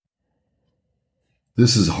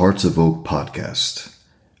This is Hearts of Oak Podcast.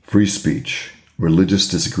 Free speech, religious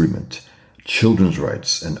disagreement, children's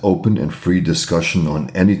rights, and open and free discussion on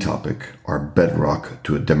any topic are bedrock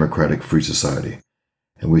to a democratic free society,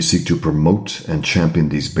 and we seek to promote and champion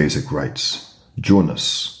these basic rights. Join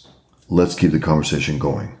us. Let's keep the conversation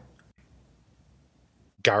going.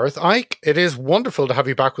 Gareth, Icke, it is wonderful to have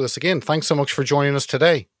you back with us again. Thanks so much for joining us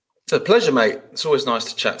today. It's a pleasure, mate. It's always nice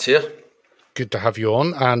to chat to you. Good to have you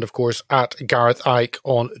on. And of course, at Gareth Icke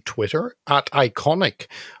on Twitter, at Iconic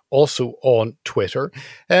also on Twitter.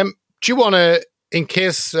 Do you want to, in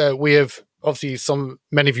case we have obviously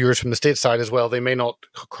many viewers from the stateside as well, they may not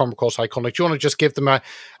come across Iconic, do you want to just give them a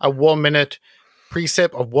 1 minute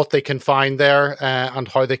precept of what they can find there and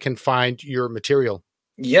how they can find your material?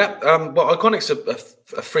 Yeah, well, Iconic's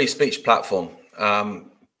a free speech platform,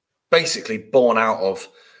 basically born out of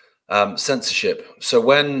censorship. So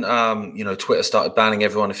when Twitter started banning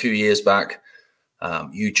everyone a few years back,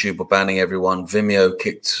 YouTube were banning everyone, Vimeo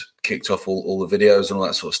kicked off all the videos and all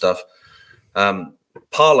that sort of stuff.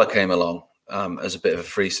 Parler came along as a bit of a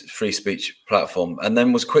free speech platform, and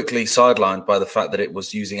then was quickly sidelined by the fact that it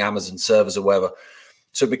was using Amazon servers or whatever.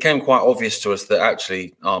 So it became quite obvious to us that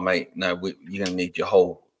actually, you're going to need the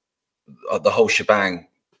whole shebang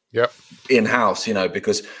in-house,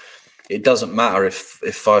 because it doesn't matter if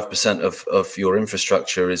 5% of your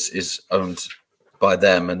infrastructure is owned by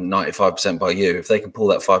them and 95% by you. If they can pull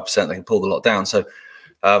that 5%, they can pull the lot down. So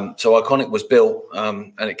Iconic was built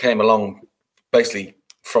and it came along basically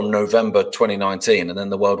from November 2019, and then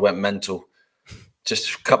the world went mental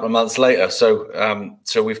just a couple of months later. So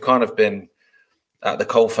we've kind of been at the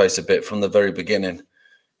coalface a bit from the very beginning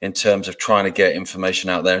in terms of trying to get information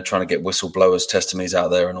out there and trying to get whistleblowers' testimonies out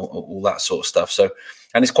there and all that sort of stuff. So,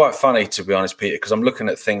 and it's quite funny, to be honest, Peter, because I'm looking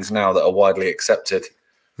at things now that are widely accepted.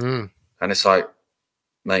 And it's like,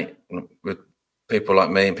 mate, with people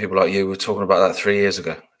like me and people like you, we were talking about that 3 years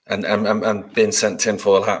ago and being sent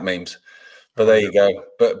tinfoil hat memes. But there you go.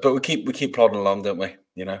 But we keep plodding along, don't we?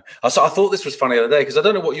 I thought this was funny the other day, because I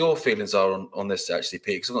don't know what your feelings are on this, actually,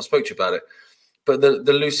 Pete, because I've not spoke to you about it. But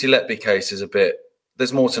the Lucy Letby case is a bit.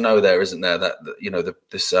 There's more to know there, isn't there?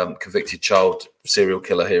 This convicted child serial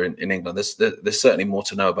killer here in England. There's certainly more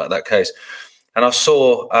to know about that case. And I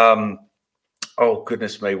saw, oh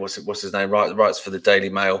goodness me, what's his name? Writes for the Daily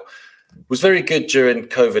Mail. Was very good during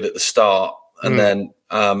COVID at the start, and then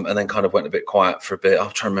kind of went a bit quiet for a bit. I'll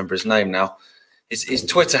try and remember his name now. His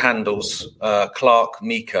Twitter handles Clark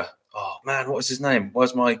Mika. Oh man, what was his name?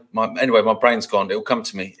 Where's my anyway? My brain's gone. It'll come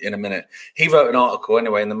to me in a minute. He wrote an article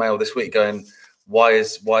anyway in the Mail this week going, Why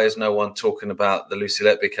is no one talking about the Lucy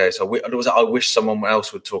Letby case? I wish someone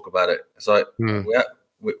else would talk about it. It's like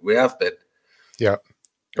we have been. Yeah.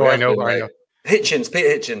 I know. Peter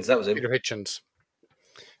Hitchens, that was it. Peter Hitchens.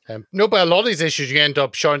 But a lot of these issues, you end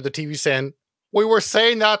up showing the TV saying, we were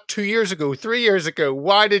saying that 2 years ago, 3 years ago.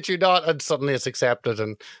 Why did you not? And suddenly it's accepted.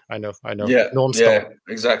 And I know. Yeah, non-stop. Yeah,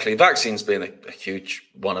 exactly. Vaccines being a huge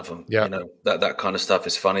one of them. Yeah. That kind of stuff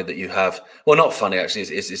is funny that you have. Well, not funny, actually.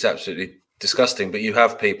 It's absolutely disgusting. But you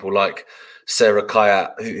have people like Sarah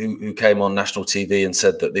Kayat who came on national TV and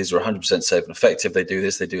said that these are 100% safe and effective. They do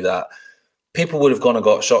this, they do that. People would have gone and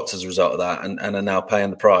got shots as a result of that and are now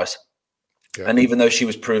paying the price. Yeah. And even though she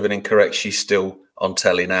was proven incorrect, she's still on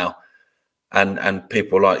telly now. And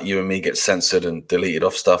people like you and me get censored and deleted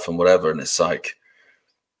off stuff and whatever. And it's like,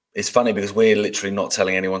 it's funny because we're literally not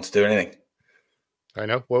telling anyone to do anything. I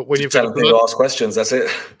know. Well, when you've got people to ask questions, that's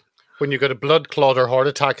it. When you've got a blood clot or heart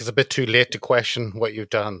attack, it's a bit too late to question what you've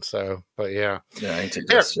done. So, but yeah. Yeah, ain't it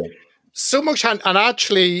just, yeah. So much. And I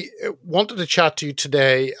actually wanted to chat to you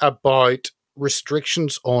today about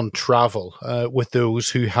restrictions on travel with those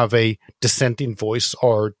who have a dissenting voice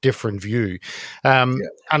or different view. And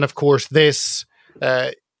of course,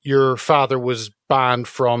 your father was banned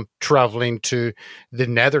from traveling to the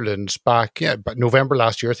Netherlands back November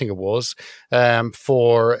last year, I think it was,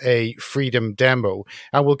 for a freedom demo.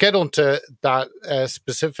 And we'll get onto that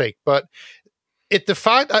specific. But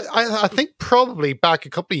I think probably back a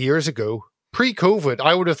couple of years ago, pre-COVID,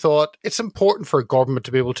 I would have thought it's important for a government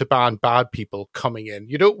to be able to ban bad people coming in.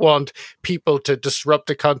 You don't want people to disrupt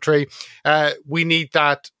the country. We need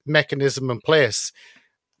that mechanism in place.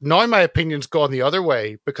 Now my opinion's gone the other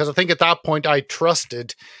way, because I think at that point I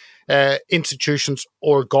trusted institutions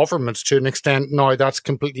or governments to an extent. Now that's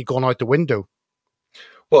completely gone out the window.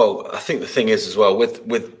 Well, I think the thing is as well with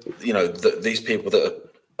these people that are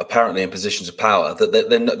apparently in positions of power, that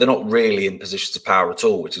they're not really in positions of power at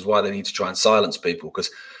all, which is why they need to try and silence people. Because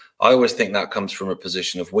I always think that comes from a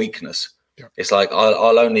position of weakness. Yeah. It's like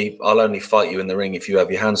I'll only fight you in the ring if you have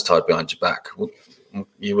your hands tied behind your back. Well,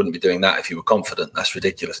 You wouldn't be doing that if you were confident. That's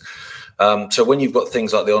ridiculous. So when you've got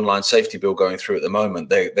things like the online safety bill going through at the moment,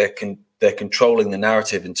 they're controlling the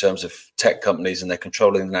narrative in terms of tech companies, and they're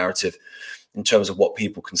controlling the narrative in terms of what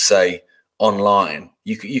people can say online.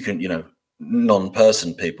 You can,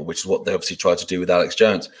 non-person people, which is what they obviously tried to do with Alex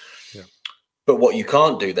Jones. Yeah. But what you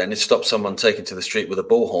can't do then is stop someone taking to the street with a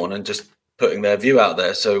bullhorn and just putting their view out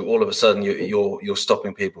there. So all of a sudden you're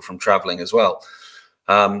stopping people from traveling as well.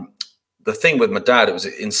 The thing with my dad, it was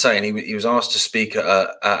insane. He was asked to speak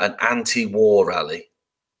at an anti-war rally,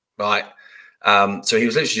 right? So he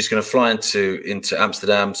was literally just going to fly into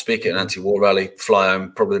Amsterdam, speak at an anti-war rally, fly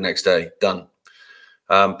home probably the next day, done.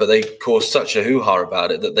 But they caused such a hoo-ha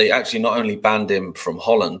about it that they actually not only banned him from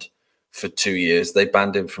Holland for 2 years, they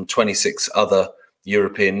banned him from 26 other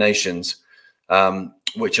European nations,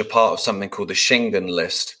 which are part of something called the Schengen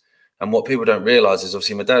list. And what people don't realize is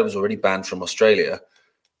obviously my dad was already banned from Australia,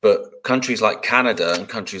 but countries like Canada and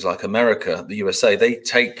countries like America, the USA, they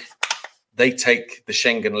take the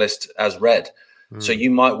Schengen list as read. So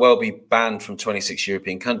you might well be banned from 26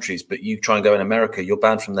 European countries, but you try and go in America, you're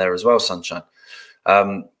banned from there as well, sunshine.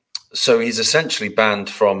 So he's essentially banned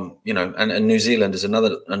from, and New Zealand is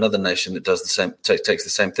another nation that does the same, takes the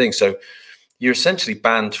same thing. So you're essentially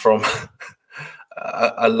banned from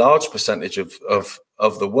a large percentage of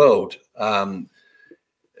the world.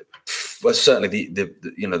 Well, certainly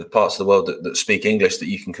the parts of the world that speak English that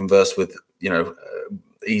you can converse with,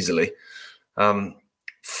 easily,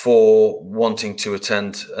 for wanting to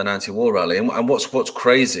attend an anti-war rally. And what's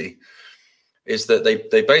crazy is that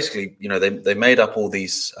they basically, they made up all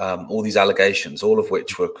these allegations, all of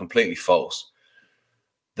which were completely false.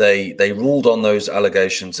 They ruled on those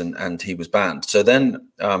allegations and he was banned. So then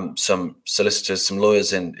some solicitors, some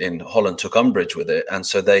lawyers in Holland took umbrage with it. And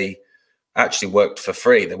so they actually worked for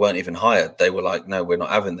free. They weren't even hired. They were like, no, we're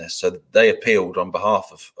not having this. So they appealed on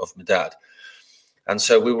behalf of my dad. And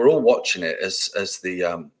so we were all watching it as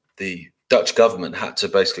the Dutch government had to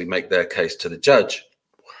basically make their case to the judge.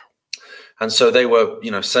 And so they were,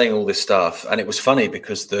 saying all this stuff. And it was funny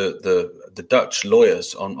because the Dutch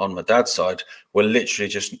lawyers on my dad's side were literally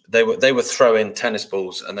just, they were throwing tennis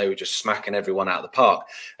balls and they were just smacking everyone out of the park.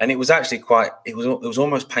 And it was actually it was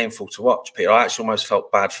almost painful to watch, Peter. I actually almost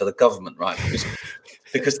felt bad for the government, right?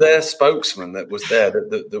 Because their spokesman that was there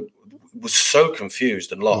that was so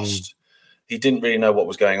confused and lost. He didn't really know what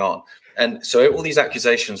was going on. And so all these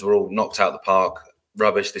accusations were all knocked out of the park.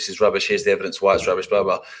 Rubbish, this is rubbish, here's the evidence why it's rubbish, blah,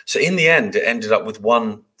 blah. So in the end, it ended up with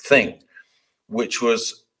one thing, which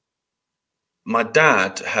was my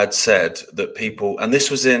dad had said that people, and this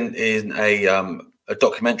was in a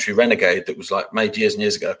documentary, Renegade, that was like made years and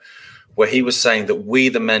years ago, where he was saying that we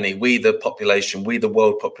the many, we the population, we the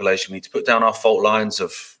world population, we need to put down our fault lines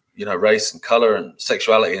of, race and color and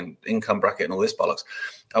sexuality and income bracket and all this bollocks.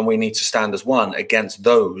 And we need to stand as one against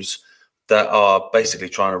those that are basically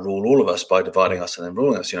trying to rule all of us by dividing us and then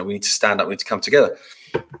ruling us. We need to stand up, we need to come together.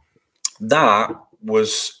 That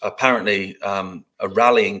was apparently a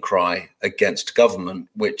rallying cry against government,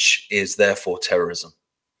 which is therefore terrorism.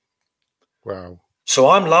 Wow. So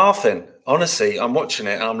I'm laughing. Honestly, I'm watching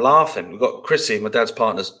it and I'm laughing. We've got Chrissy, my dad's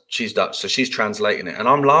partner, she's Dutch, so she's translating it. And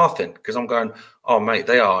I'm laughing because I'm going, oh, mate,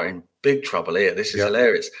 they are in big trouble here. This is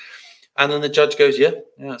hilarious. And then the judge goes, yeah,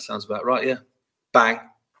 that sounds about right, yeah. Bang.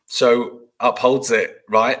 So upholds it,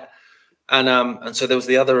 right? And so there was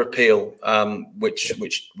the other appeal, which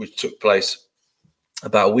took place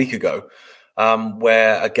about a week ago,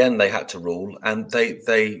 where again they had to rule, and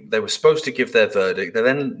they were supposed to give their verdict. They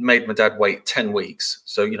then made my dad wait 10 weeks,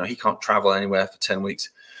 so he can't travel anywhere for 10 weeks.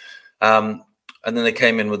 And then they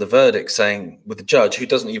came in with a verdict saying, with the judge who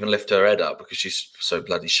doesn't even lift her head up because she's so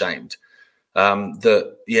bloody shamed,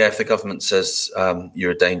 that if the government says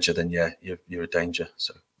you're a danger, then you're a danger.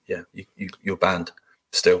 So you're banned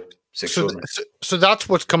still. So that's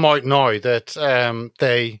what's come out now,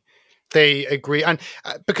 that they agree, and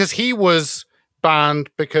because he was banned,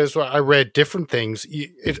 because I read different things.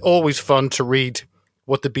 It's always fun to read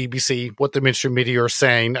what the BBC, what the mainstream media are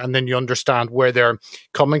saying, and then you understand where they're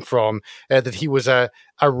coming from. That he was a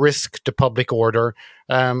risk to public order.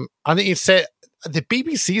 I think he said, the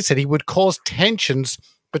BBC said he would cause tensions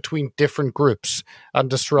between different groups and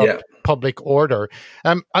disrupt public order.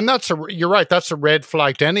 And you're right, that's a red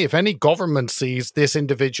flag to if any government sees this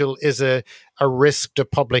individual is a risk to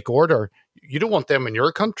public order. You don't want them in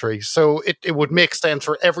your country. So it would make sense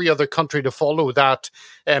for every other country to follow that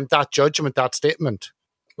judgment, that statement.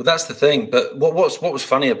 Well, that's the thing. But what was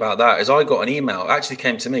funny about that is I got an email, it actually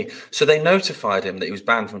came to me. So they notified him that he was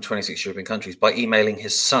banned from 26 European countries by emailing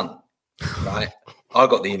his son, right? I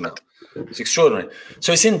got the email. It's extraordinary.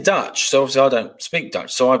 So it's in Dutch. So obviously I don't speak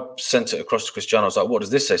Dutch. So I sent it across to Christiana. I was like, what does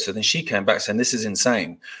this say? So then she came back saying, this is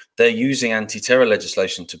insane. They're using anti-terror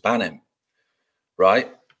legislation to ban him.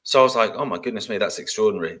 Right. So I was like, oh my goodness me, that's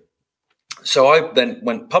extraordinary. So I then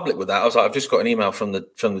went public with that. I was like, I've just got an email from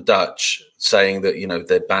the Dutch saying that, you know,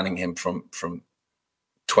 they're banning him from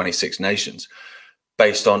 26 nations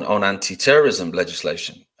based on anti-terrorism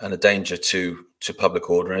legislation and a danger to public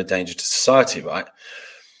order and a danger to society, right?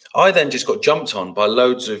 I then just got jumped on by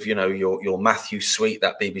loads of, you know, your Matthew Sweet,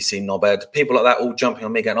 that BBC knobhead, people like that all jumping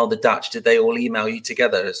on me going, oh, the Dutch, did they all email you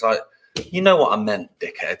together? It's like, you know what I meant,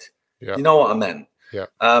 dickhead. Yeah. You know what I meant. Yeah.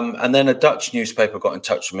 And then a Dutch newspaper got in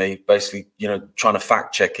touch with me, basically, you know, trying to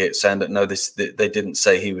fact check it, saying that no, they didn't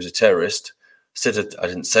say he was a terrorist. I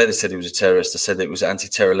didn't say they said he was a terrorist. I said it was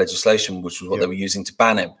anti-terror legislation, which was what they were using to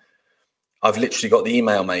ban him. I've literally got the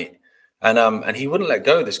email, mate. And he wouldn't let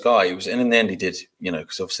go, this guy. He was, and in the end he did, you know,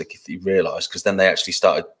 because obviously he realised, because then they actually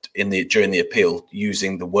started during the appeal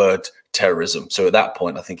using the word terrorism. So at that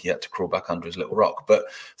point, I think he had to crawl back under his little rock. But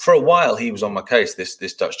for a while, he was on my case,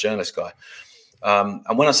 this Dutch journalist guy.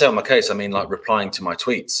 And when I say on my case, I mean like replying to my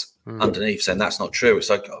tweets underneath saying that's not true. It's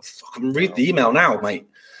like, oh, I can read the email now, mate.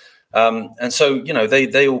 And so, you know,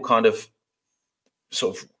 they all kind of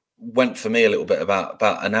sort of went for me a little bit about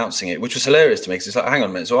announcing it, which was hilarious to me, because it's like, hang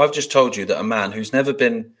on a minute. So I've just told you that a man who's never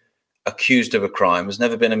been accused of a crime, has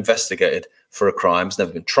never been investigated for a crime, has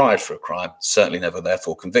never been tried for a crime, certainly never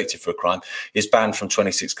therefore convicted for a crime, is banned from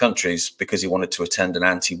 26 countries because he wanted to attend an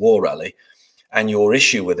anti-war rally. And your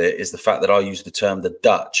issue with it is the fact that I use the term the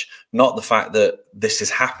Dutch, not the fact that this is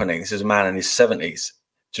happening. This is a man in his 70s.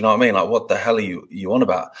 Do you know what I mean? Like, what the hell are you on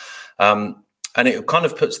about? And it kind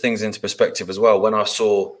of puts things into perspective as well. When I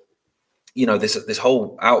saw, you know, this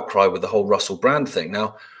whole outcry with the whole Russell Brand thing.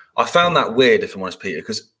 Now, I found that weird, if I'm honest, Peter,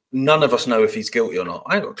 because none of us know if he's guilty or not.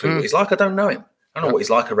 I ain't got a clue what he's like. I don't know him. I don't know what he's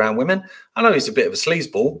like around women. I know he's a bit of a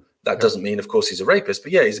sleazeball. That doesn't mean, of course, he's a rapist.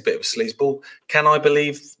 But yeah, he's a bit of a sleazeball. Can I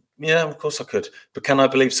believe... Yeah, of course I could. But can I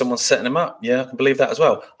believe someone's setting him up? Yeah, I can believe that as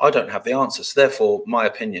well. I don't have the answer. So therefore, my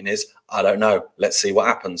opinion is, I don't know. Let's see what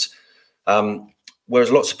happens.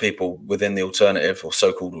 Whereas lots of people within the alternative, or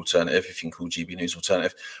so-called alternative, if you can call GB News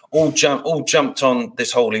alternative, all jumped on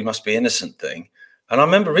this whole he must be innocent thing. And I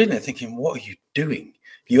remember reading it thinking, what are you doing?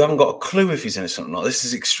 You haven't got a clue if he's innocent or not. This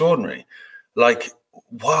is extraordinary. Like,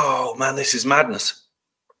 wow, man, this is madness.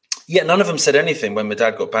 Yet none of them said anything when my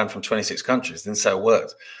dad got banned from 26 countries. Didn't say a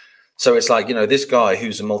word. So it's like, you know, this guy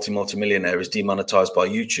who's a multi-millionaire is demonetized by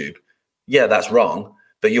YouTube. Yeah, that's wrong.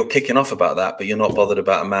 But you're kicking off about that, but you're not bothered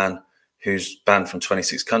about a man who's banned from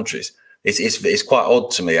 26 countries. It's quite odd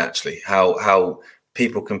to me, actually, how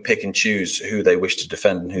people can pick and choose who they wish to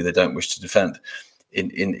defend and who they don't wish to defend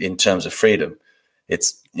in terms of freedom.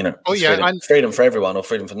 It's, you know, freedom for everyone or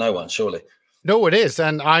freedom for no one, surely. No, it is.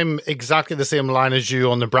 And I'm exactly the same line as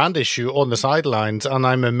you on the Brand issue on the sidelines. And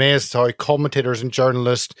I'm amazed how commentators and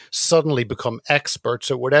journalists suddenly become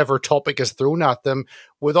experts at whatever topic is thrown at them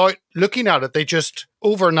without looking at it. They just,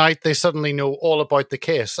 overnight, they suddenly know all about the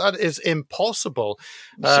case. That is impossible.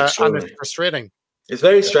 And it's frustrating. It's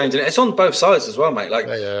very strange. And it's on both sides as well, mate. Like,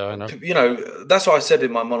 yeah, I know. You know, that's what I said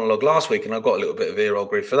in my monologue last week. And I got a little bit of ear-roll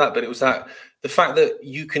grief for that. But it was that the fact that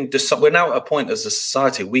you can decide, we're now at a point as a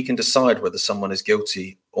society, we can decide whether someone is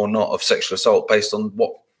guilty or not of sexual assault based on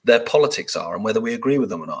what their politics are and whether we agree with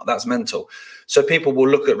them or not. That's mental. So people will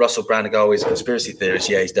look at Russell Brand and go, oh, he's a conspiracy theorist.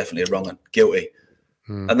 Yeah, he's definitely wrong and guilty.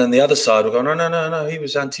 And then the other side will go, no, he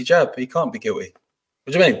was anti-jab. He can't be guilty.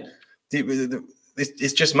 What do you mean?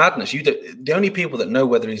 It's just madness. The only people that know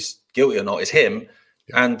whether he's guilty or not is him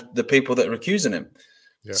and the people that are accusing him.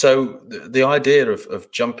 Yeah. So the idea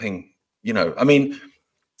of jumping, you know, I mean,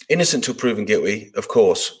 innocent till proven guilty, of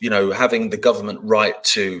course, you know, having the government write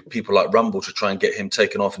to people like Rumble to try and get him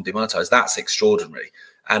taken off and demonetized, that's extraordinary.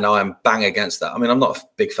 And I am bang against that. I mean, I'm not a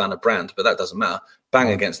big fan of Brand, but that doesn't matter. Bang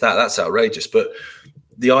against that. That's outrageous. But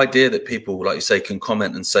the idea that people, like you say, can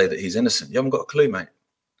comment and say that he's innocent, you haven't got a clue, mate.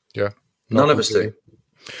 Yeah. None of us do.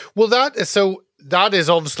 Well, that is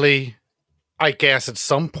obviously, I guess, at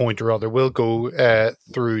some point or other, will go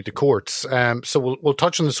through the courts. So we'll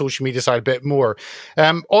touch on the social media side a bit more.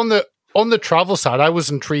 On the travel side, I was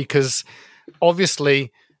intrigued because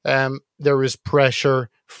obviously there is pressure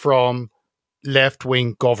from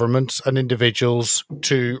left-wing governments and individuals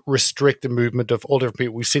to restrict the movement of older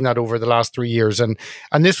people. We've seen that over the last 3 years, and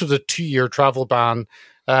this was a 2-year travel ban,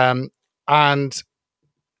 and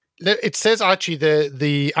it says actually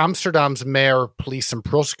the Amsterdam's mayor, police and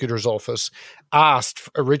prosecutor's office asked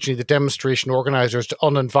originally the demonstration organizers to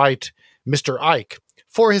uninvite Mr. Icke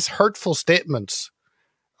for his hurtful statements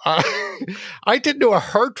I didn't know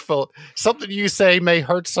something you say may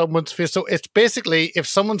hurt someone's feelings. So it's basically, if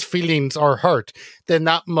someone's feelings are hurt, then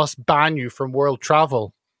that must ban you from world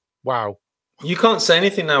travel. Wow. You can't say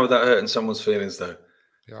anything now without hurting someone's feelings, though.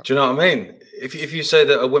 Yeah. Do you know what I mean? If you say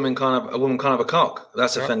that a woman can't have a cock,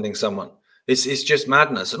 that's offending someone. It's just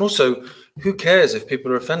madness. And also, who cares if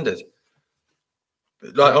people are offended?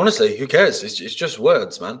 Like, honestly, who cares? It's just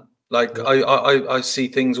words, man. Like, I see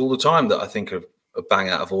things all the time that I think are bang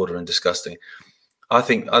out of order and disgusting. I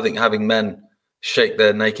think having men shake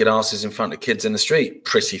their naked asses in front of kids in the street,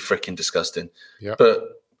 pretty freaking disgusting. Yeah. But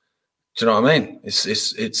do you know what I mean?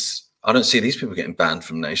 It's I don't see these people getting banned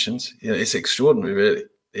from nations. You know, it's extraordinary, really.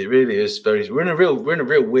 It really is we're in a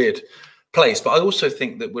real weird place. But I also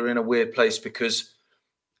think that we're in a weird place because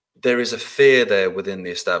there is a fear there within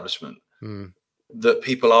the establishment that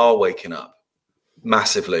people are waking up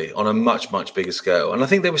massively on a much, much bigger scale. And I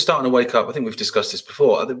think they were starting to wake up. I think we've discussed this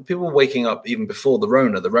before. I think people were waking up even before the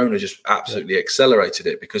Rona. The Rona just absolutely accelerated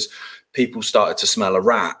it because people started to smell a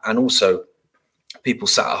rat. And also people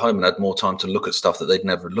sat at home and had more time to look at stuff that they'd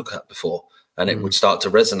never looked at before. And it would start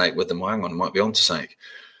to resonate with them. Well, hang on, I might be onto something.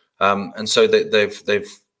 And so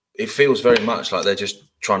it feels very much like they're just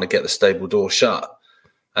trying to get the stable door shut.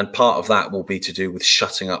 And part of that will be to do with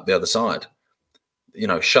shutting up the other side. You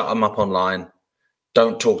know, shut them up online.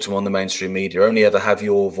 Don't talk to them on the mainstream media. Only ever have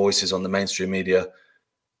your voices on the mainstream media.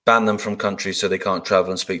 Ban them from countries so they can't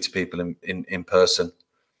travel and speak to people in person.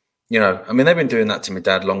 You know, I mean, they've been doing that to my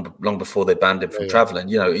dad long before they banned him from traveling.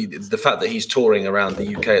 You know, the fact that he's touring around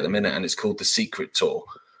the UK at the minute and it's called the Secret Tour,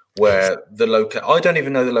 where I don't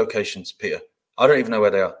even know the locations, Peter. I don't even know where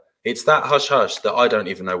they are. It's that hush hush that I don't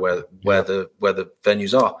even know where the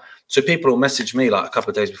venues are. So people will message me like a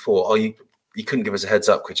couple of days before, "Oh, you couldn't give us a heads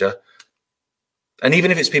up, could you?" And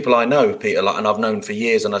even if it's people I know, Peter, like, and I've known for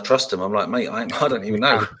years and I trust them, I'm like, mate, I don't even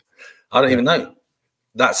know. I don't even know.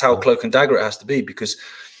 That's how cloak and dagger it has to be, because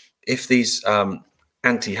if these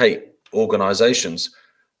anti-hate organizations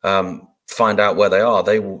find out where they are,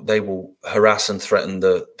 they will harass and threaten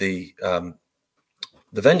the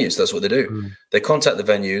venues. That's what they do. They contact the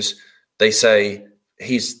venues. They say,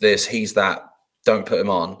 he's this, he's that, don't put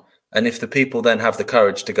him on. And if the people then have the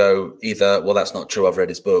courage to go either, well, that's not true, I've read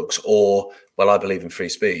his books, or, well, I believe in free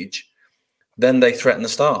speech, then they threaten the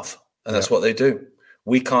staff. And that's what they do.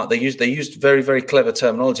 We can't, they used very, very clever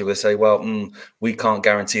terminology where they say, well, we can't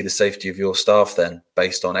guarantee the safety of your staff then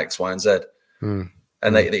based on X, Y, and Z. And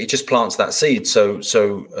it just plants that seed. So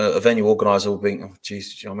a venue organizer will be, oh,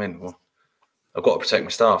 geez, you know what I mean? Well, I've got to protect my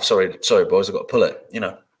staff. Sorry, boys, I've got to pull it, you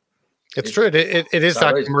know. It's true. It is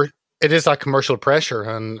that it is that commercial pressure,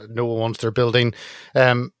 and no one wants their building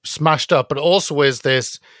smashed up. But also is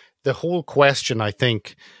the whole question, I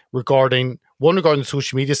think, regarding the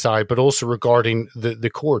social media side, but also regarding the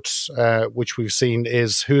courts, which we've seen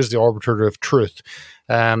is who is the arbiter of truth,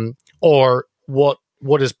 or what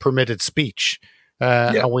is permitted speech.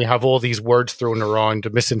 And we have all these words thrown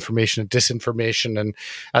around, misinformation and disinformation,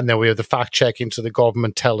 and then we have the fact checking, so the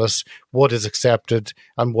government tell us what is accepted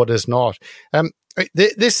and what is not.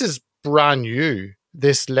 This is brand new,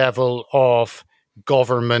 this level of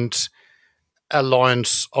government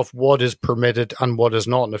allowance of what is permitted and what is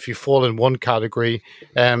not. And if you fall in one category,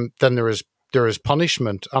 then there is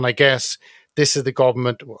punishment. And I guess this is the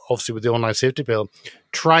government, obviously with the online safety bill,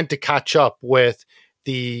 trying to catch up with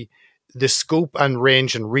the scope and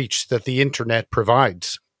range and reach that the internet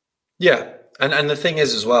provides. Yeah. And the thing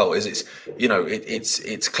is as well, is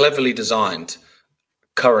it's cleverly designed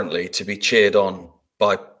currently to be cheered on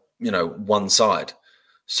by, one side.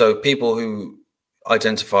 So people who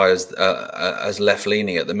identify as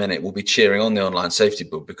left-leaning at the minute will be cheering on the online safety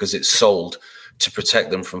bill because it's sold to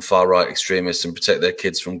protect them from far-right extremists and protect their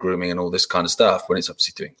kids from grooming and all this kind of stuff, when it's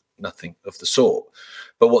obviously doing nothing of the sort.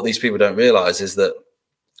 But what these people don't realize is that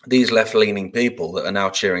these left-leaning people that are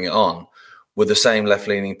now cheering it on were the same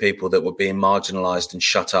left-leaning people that were being marginalized and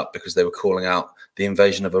shut up because they were calling out the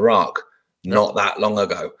invasion of Iraq not that long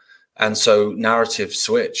ago. And so narratives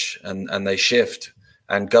switch and they shift,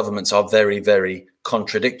 and governments are very, very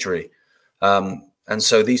contradictory. And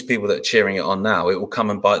so these people that are cheering it on now, it will come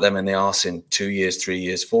and bite them in the arse in 2 years, 3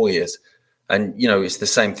 years, 4 years. And, it's the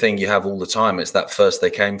same thing you have all the time. It's that first they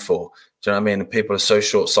came for. Do you know what I mean? And people are so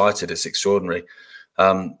short-sighted. It's extraordinary.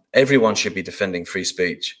 Everyone should be defending free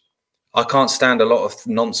speech. I can't stand a lot of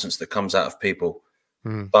nonsense that comes out of people,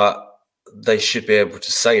 but they should be able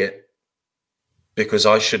to say it, because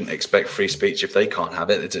I shouldn't expect free speech if they can't have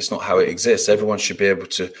it. It's not how it exists. Everyone should be able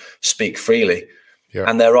to speak freely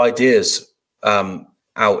and their ideas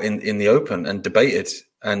out in the open and debated.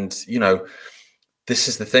 And, this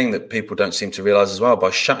is the thing that people don't seem to realize as well.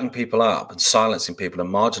 By shutting people up and silencing people and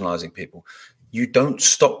marginalizing people, you don't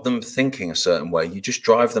stop them thinking a certain way. You just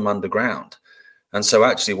drive them underground. And so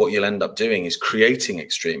actually what you'll end up doing is creating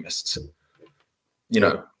extremists, you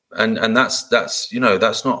know, and that's, you know,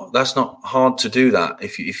 that's not hard to do that.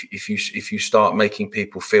 If you start making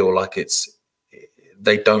people feel like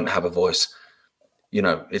they don't have a voice, you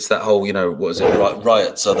know, it's that whole, you know, what is it?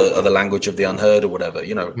 Riots are the language of the unheard or whatever,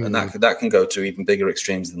 you know, and that can go to even bigger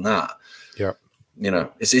extremes than that. Yeah. You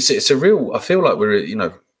know, it's a real, I feel like we're, you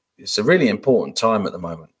know, it's a really important time at the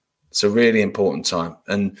moment. It's a really important time.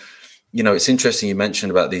 And, you know, it's interesting you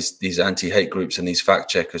mentioned about these anti-hate groups and these fact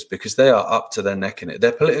checkers, because they are up to their neck in it.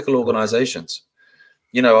 They're political organizations.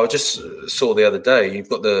 You know, I just saw the other day, you've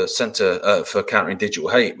got the Center for Countering Digital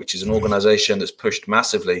Hate, which is an organization that's pushed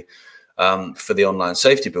massively for the online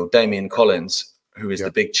safety bill. Damian Collins, who is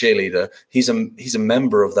the big cheerleader, he's a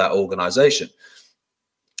member of that organization.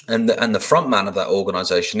 And the front man of that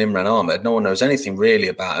organization, Imran Ahmed, no one knows anything really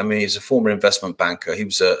about him. I mean, he's a former investment banker. He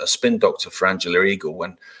was a spin doctor for Angela Eagle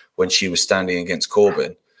when she was standing against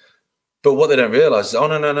Corbyn. But what they don't realize is,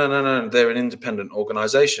 no, they're an independent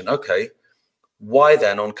organization. Okay. Why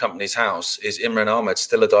then on Companies House is Imran Ahmed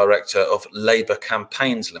still a director of Labour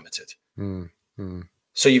Campaigns Limited?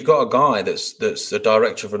 So you've got a guy that's the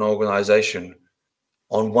director of an organization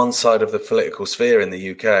on one side of the political sphere in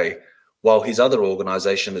the UK, while his other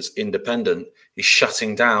organization that's independent is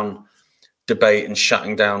shutting down debate and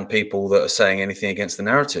shutting down people that are saying anything against the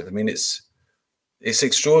narrative. I mean, it's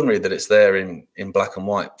extraordinary that it's there in black and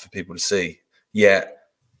white for people to see. Yet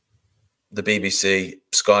the BBC,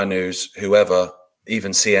 Sky News, whoever,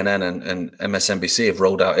 even CNN and MSNBC have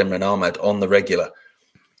rolled out Imran Ahmed on the regular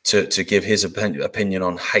to give his opinion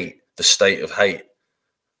on hate, the state of hate.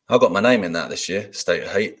 I got my name in that this year, state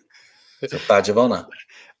of hate. It's a badge of honor.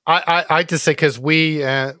 I just say, because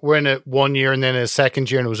we're in it 1 year and then a second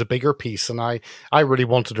year, and it was a bigger piece, and I really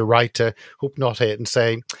wanted to write to Hope Not Hate and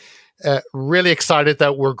say, really excited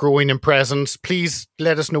that we're growing in presence. Please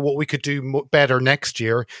let us know what we could do better next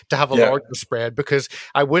year to have a larger spread, because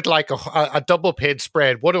I would like a double paid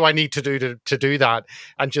spread. What do I need to do to do that?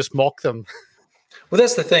 And just mock them. Well,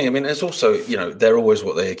 that's the thing. I mean, it's also, you know, they're always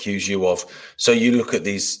what they accuse you of. So you look at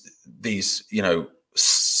these, you know,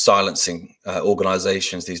 silencing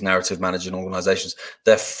organizations, these narrative managing organizations,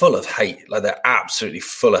 they're full of hate. Like, they're absolutely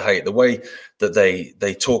full of hate. The way that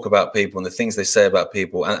they talk about people and the things they say about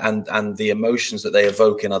people and the emotions that they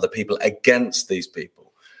evoke in other people against these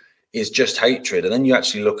people is just hatred. And then you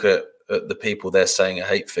actually look at the people they're saying are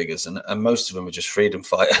hate figures, and most of them are just freedom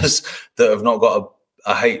fighters that have not got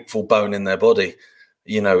a hateful bone in their body.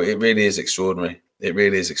 You know, it really is extraordinary. It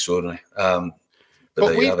really is extraordinary. But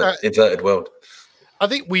there you have it. Inverted world. I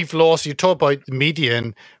think we've lost, you talk about the media,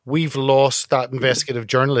 and we've lost that investigative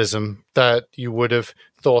journalism that you would have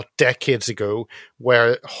thought decades ago,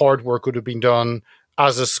 where hard work would have been done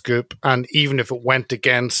as a scoop. And even if it went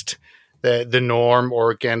against the norm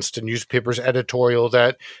or against a newspaper's editorial,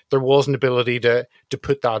 that there was an ability to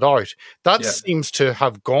put that out. That seems to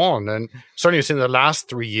have gone. And certainly in the last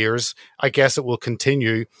 3 years, I guess it will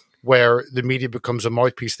continue, where the media becomes a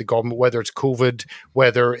mouthpiece of the government, whether it's COVID,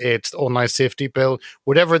 whether it's online safety bill,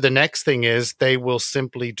 whatever the next thing is, they will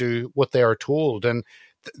simply do what they are told. And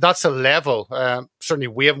that's a level certainly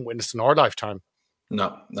we haven't witnessed in our lifetime.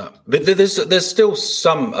 No. But there's still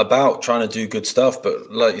some about trying to do good stuff, but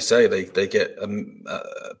like you say, they get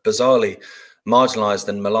bizarrely marginalized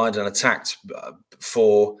and maligned and attacked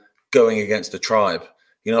for going against a tribe.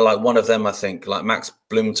 You know, like one of them, I think, like Max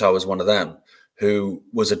Blumenthal was one of them, who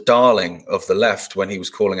was a darling of the left when he was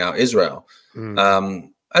calling out Israel,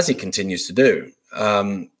 as he continues to do.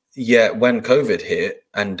 Yet when COVID hit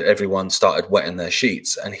and everyone started wetting their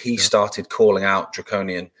sheets, and he started calling out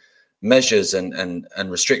draconian measures and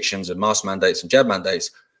restrictions and mask mandates and jab mandates,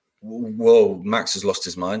 whoa, Max has lost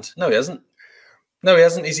his mind. No, he hasn't.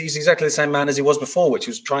 He's exactly the same man as he was before, which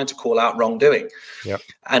was trying to call out wrongdoing. Yeah.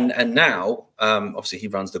 And now, obviously, he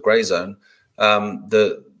runs the grey zone.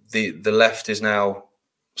 The left is now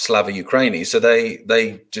Slavo-Ukraini, so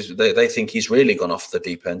they think he's really gone off the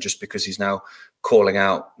deep end just because he's now calling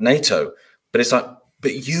out NATO. But it's like,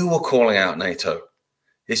 but you were calling out NATO.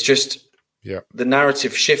 It's just the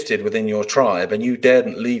narrative shifted within your tribe, and you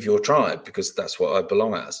daren't leave your tribe because that's what I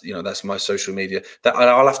belong as. You know, that's my social media. That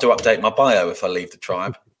I'll have to update my bio if I leave the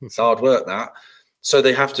tribe. It's hard work, that. So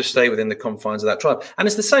they have to stay within the confines of that tribe. And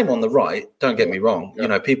it's the same on the right. Don't get me wrong. You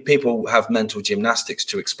know, people have mental gymnastics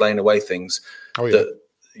to explain away things that,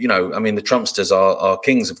 you know, I mean, the Trumpsters are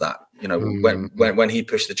kings of that. You know, when he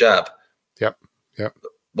pushed the jab. Yep.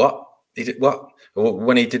 What? He did what?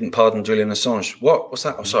 When he didn't pardon Julian Assange. What? What's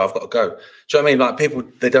that? I'm sorry, I've got to go. Do you know what I mean? Like people,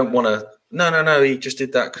 they don't want to. No. He just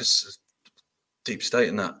did that because deep state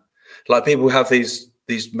and that. Like people have these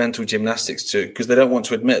mental gymnastics too because they don't want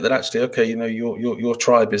to admit that actually, okay, your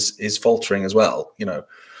tribe is faltering as well.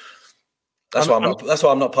 That's why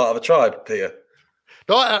I'm not part of a tribe, Peter.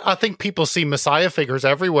 No, I think people see messiah figures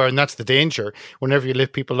everywhere, and that's the danger. Whenever you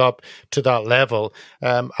lift people up to that level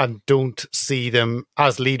and don't see them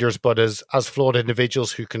as leaders, but as flawed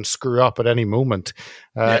individuals who can screw up at any moment,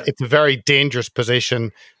 it's a very dangerous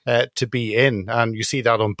position to be in. And you see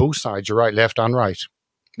that on both sides, you're right, left and right.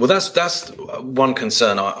 Well, that's one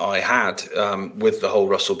concern I had with the whole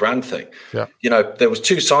Russell Brand thing. Yeah. There was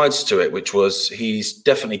two sides to it, which was he's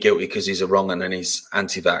definitely guilty because he's a wrong un and he's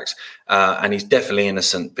anti-vax, and he's definitely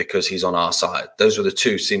innocent because he's on our side. Those were the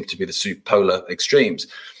two, seem to be the two polar extremes.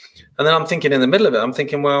 And then I'm thinking in the middle of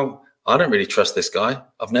it, well, I don't really trust this guy.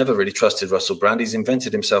 I've never really trusted Russell Brand. He's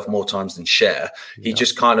invented himself more times than share. He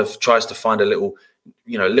just kind of tries to find a little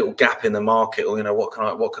gap in the market, or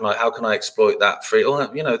how can I exploit that free? Or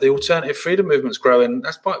the alternative freedom movement's growing.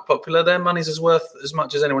 That's quite popular. Their money's as worth as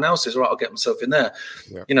much as anyone else's. Right, I'll get myself in there.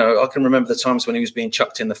 Yeah. I can remember the times when he was being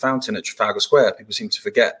chucked in the fountain at Trafalgar Square. People seem to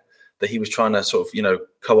forget that he was trying to sort of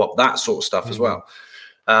co-opt that sort of stuff as well,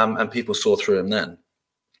 and people saw through him then.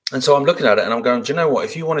 And so I'm looking at it and I'm going, do you know what?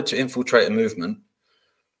 If you wanted to infiltrate a movement,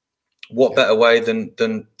 what better way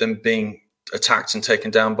than being attacked and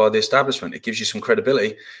taken down by the establishment? It gives you some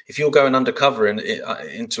credibility. If you're going undercover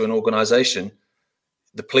into an organization,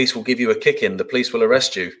 the police will give you a kick in. The police will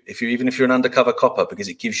arrest you even if you're an undercover copper, because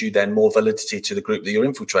it gives you then more validity to the group that you're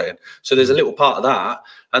infiltrating. So there's a little part of that.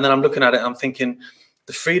 And then I'm looking at it, I'm thinking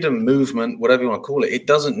the freedom movement, whatever you want to call it, it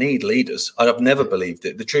doesn't need leaders. I've never believed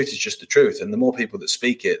it. The truth is just the truth. And the more people that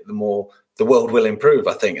speak it, the more the world will improve,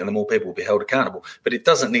 I think, and the more people will be held accountable. But it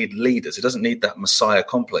doesn't need leaders. It doesn't need that messiah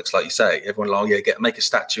complex, like you say. Everyone, make a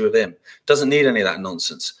statue of him. It doesn't need any of that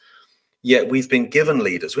nonsense. Yet we've been given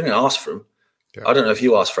leaders. We didn't ask for them. Yeah. I don't know if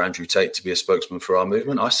you asked for Andrew Tate to be a spokesman for our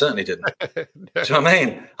movement. I certainly didn't. No. Do you know what I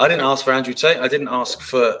mean? I didn't ask for Andrew Tate. I didn't ask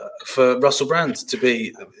for Russell Brand to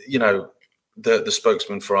be, the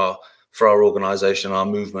spokesman for our organization, our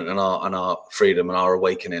movement, and our freedom and our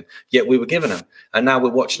awakening. Yet we were given them, and now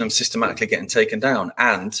we're watching them systematically getting taken down,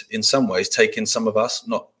 and in some ways taking some of us,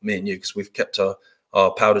 not me and you, because we've kept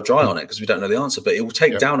our powder dry on it because we don't know the answer, but it will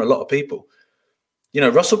take down a lot of people.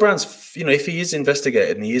 Russell Brand's, if he is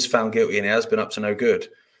investigated and he is found guilty and he has been up to no good,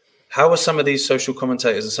 how are some of these social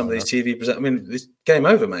commentators and some of these TV presenters? I mean, it's game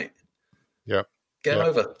over, mate. Yeah, game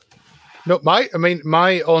over. No,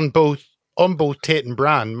 my on both Tate and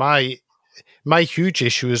Brand, my huge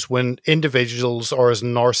issue is when individuals are as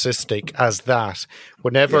narcissistic as that.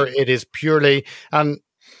 Whenever it is purely, and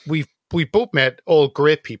we both met all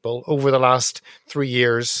great people over the last 3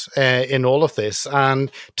 years in all of this, and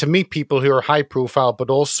to meet people who are high profile but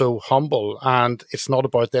also humble, and it's not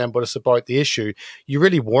about them but it's about the issue, you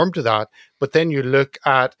really warm to that. But then you look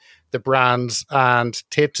at the Brands and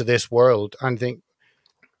Tate to this world and think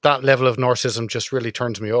that level of narcissism just really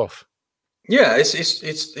turns me off. Yeah, it's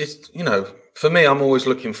for me, I'm always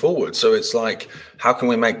looking forward. So it's like, how can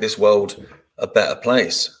we make this world a better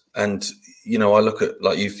place? And I look at,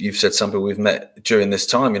 like you've said, some people we've met during this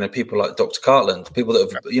time. People like Dr. Cartland, people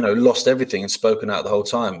that have lost everything and spoken out the whole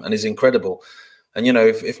time, and is incredible. And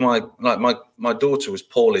if my daughter was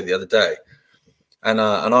poorly the other day, and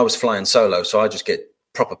I was flying solo, so I just get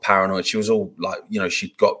proper paranoid. She was all like,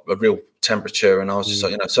 she'd got a real temperature, and I was just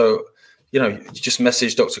like, just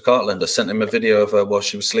messaged Dr. Cartland. I sent him a video of her while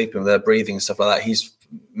she was sleeping with her breathing and stuff like that. He's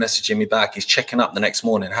messaging me back. He's checking up the next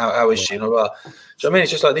morning. How is she? Do you know what I mean?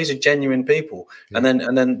 It's just like, these are genuine people. Yeah.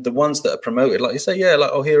 And then the ones that are promoted, like you say,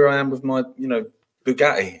 here I am with my,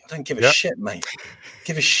 Bugatti. I don't give a shit, mate.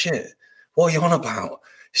 Give a shit. What are you on about?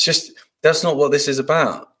 It's just, that's not what this is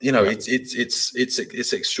about.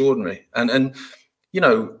 It's extraordinary. And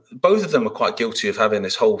both of them are quite guilty of having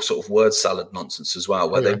this whole sort of word salad nonsense as well,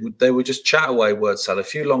 where they would just chat away word salad, a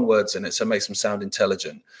few long words in it, so it makes them sound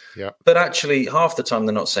intelligent. Yeah. But actually, half the time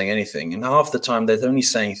they're not saying anything, and half the time they're only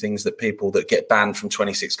saying things that people that get banned from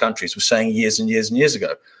 26 countries were saying years and years and years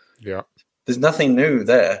ago. Yeah, there's nothing new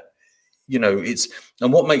there.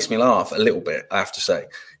 And what makes me laugh a little bit, I have to say,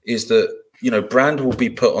 is that Brand will be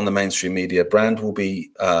put on the mainstream media. Brand will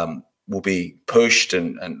be pushed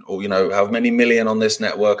and how many million on this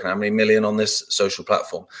network and how many million on this social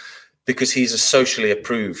platform, because he's a socially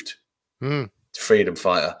approved freedom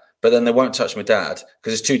fighter. But then they won't touch my dad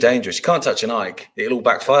because it's too dangerous. You can't touch an Icke. It'll all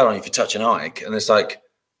backfire on you if you touch an Icke. And it's like,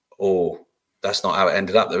 oh, that's not how it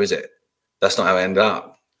ended up though, is it? That's not how it ended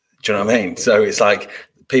up. Do you know what I mean? So it's like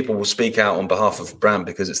people will speak out on behalf of a brand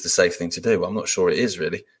because it's the safe thing to do. I'm not sure it is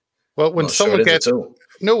really. Well, when someone gets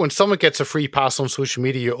when someone gets a free pass on social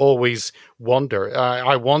media, you always wonder.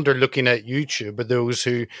 I wonder, looking at YouTube, at those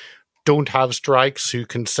who don't have strikes, who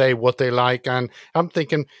can say what they like, and I'm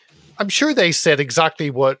thinking, I'm sure they said exactly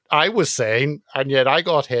what I was saying, and yet I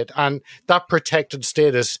got hit. And that protected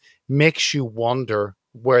status makes you wonder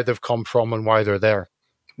where they've come from and why they're there.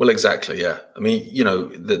 Well, exactly, yeah. I mean,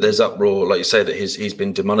 there's uproar, like you say, that he's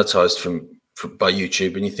been demonetized from by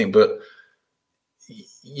YouTube, and you think, but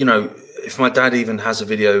if my dad even has a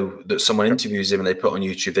video that someone interviews him and they put on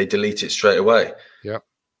YouTube, they delete it straight away. Yeah.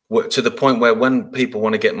 To the point where when people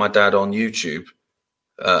want to get my dad on YouTube,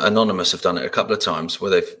 Anonymous have done it a couple of times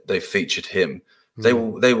where they've featured him. They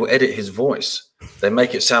will edit his voice. They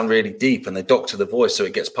make it sound really deep and they doctor the voice so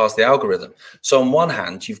it gets past the algorithm. So on one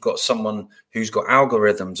hand, you've got someone who's got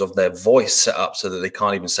algorithms of their voice set up so that they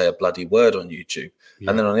can't even say a bloody word on YouTube. Yeah.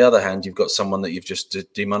 And then on the other hand, you've got someone that you've just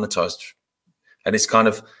demonetized. And it's kind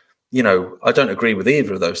of, I don't agree with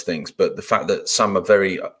either of those things, but the fact that some are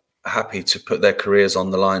very happy to put their careers on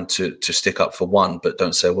the line to stick up for one, but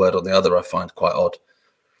don't say a word on the other, I find quite odd.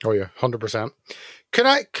 Oh yeah, 100%.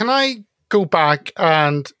 Can I go back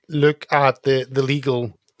and look at the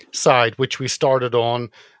legal side, which we started on,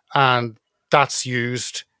 and that's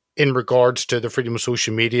used in regards to the freedom of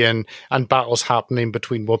social media and battles happening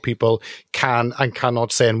between what people can and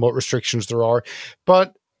cannot say and what restrictions there are.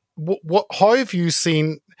 But how have you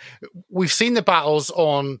seen? We've seen the battles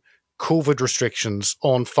on COVID restrictions,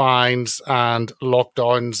 on fines and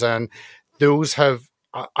lockdowns, and those have,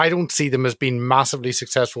 I don't see them as being massively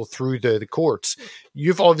successful through the courts.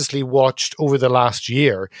 You've obviously watched over the last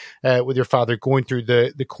year with your father going through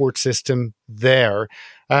the court system there.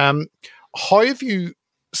 How have you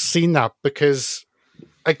seen that? Because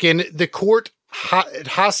again, the court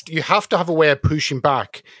you have to have a way of pushing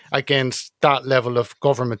back against that level of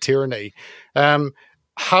government tyranny.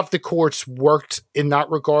 Have the courts worked in that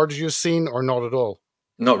regard, as you've seen, or not at all?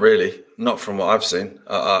 Not really, not from what I've seen.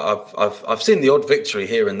 I've seen the odd victory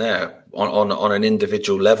here and there on an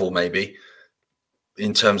individual level, maybe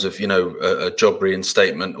in terms of a job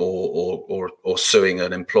reinstatement or suing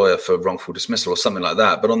an employer for wrongful dismissal or something like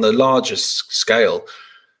that. But on the largest scale,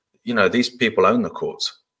 these people own the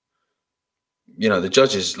courts. The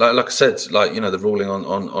judges, like I said, the ruling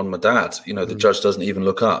on my dad. The judge doesn't even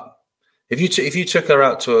look up. If you took her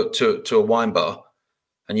out to a wine bar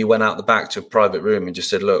and you went out the back to a private room and just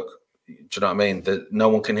said, look, do you know what I mean? That no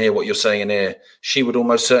one can hear what you're saying in here. She would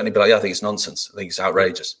almost certainly be like, yeah, I think it's nonsense. I think it's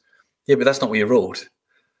outrageous. Yeah, but that's not what you ruled.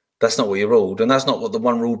 That's not what you ruled. And that's not what the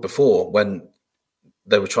one ruled before when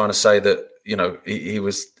they were trying to say that, he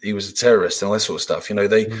was a terrorist and all that sort of stuff.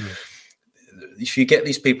 If you get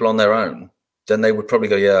these people on their own, then they would probably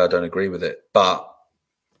go, yeah, I don't agree with it. But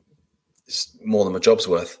it's more than my job's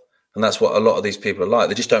worth. And that's what a lot of these people are like.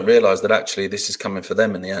 They just don't realize that actually this is coming for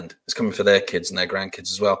them in the end. It's coming for their kids and their grandkids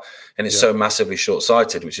as well. And it's so massively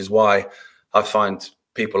short-sighted, which is why I find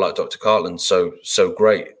people like Dr. Cartland so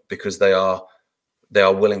great, because they are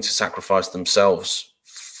willing to sacrifice themselves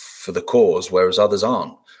for the cause, whereas others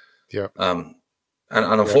aren't. Yeah. And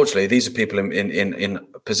unfortunately, these are people in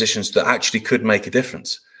positions that actually could make a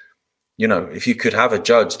difference. If you could have a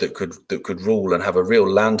judge that could rule and have a real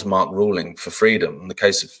landmark ruling for freedom in the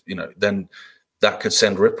case of, then that could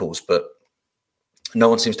send ripples, but no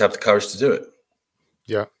one seems to have the courage to do it.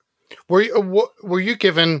 Yeah. Were you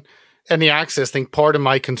given any access? I think part of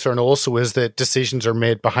my concern also is that decisions are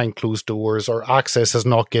made behind closed doors, or access is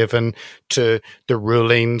not given to the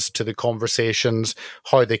rulings, to the conversations,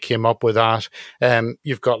 how they came up with that.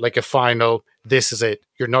 You've got like a final, this is it.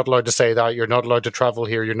 You're not allowed to say that. You're not allowed to travel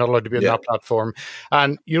here. You're not allowed to be on that platform.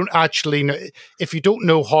 And you don't actually know, if you don't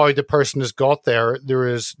know how the person has got there, there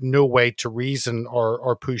is no way to reason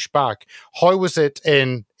or push back. How was it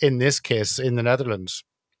in this case in the Netherlands?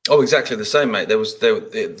 Oh, exactly the same, mate.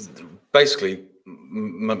 Basically,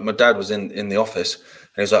 my dad was in the office and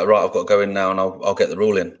he was like, right, I've got to go in now and I'll get the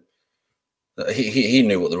ruling. He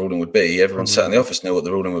knew what the ruling would be. Everyone sat in the office knew what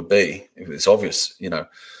the ruling would be. It's obvious,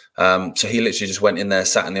 So he literally just went in there,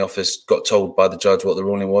 sat in the office, got told by the judge what the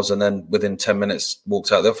ruling was, and then within 10 minutes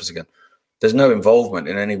walked out of the office again. There's no involvement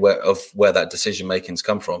in anywhere of where that decision making's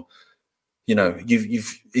come from.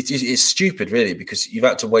 It's stupid, really, because you've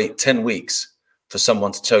had to wait 10 weeks for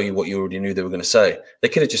someone to tell you what you already knew they were going to say. They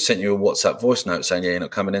could have just sent you a WhatsApp voice note saying, yeah, you're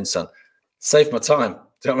not coming in, son. Save my time.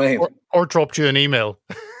 Do you know what I mean? Or dropped you an email.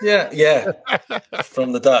 Yeah.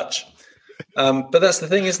 From the Dutch. But that's the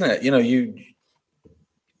thing, isn't it?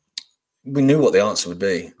 We knew what the answer would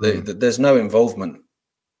be. There's no involvement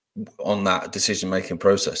on that decision-making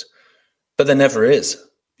process. But there never is.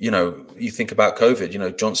 you think about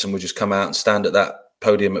COVID, Johnson would just come out and stand at that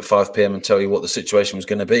podium at 5 p.m. and tell you what the situation was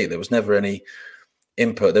going to be. There was never any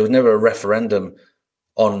input. There was never a referendum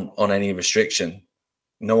on any restriction.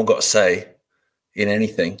 No one got a say in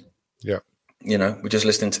anything. Yeah. We're just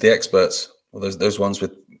listening to the experts, or those ones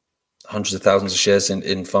with hundreds of thousands of shares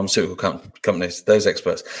in pharmaceutical companies, those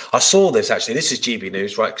experts. I saw this, actually. This is GB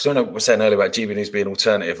News, right? Because I know we were saying earlier about GB News being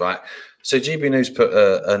alternative, right? So GB News put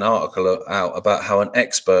an article out about how an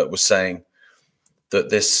expert was saying that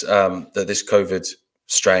this COVID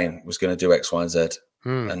strain was going to do X, Y, and Z.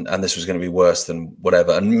 And this was going to be worse than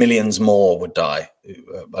whatever. And millions more would die.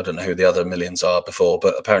 I don't know who the other millions are before,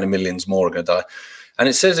 but apparently millions more are going to die. And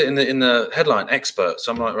it says it in the headline, expert.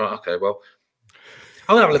 So I'm like, right, okay, well,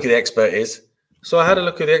 I'm going to have a look at the expert is. So I had a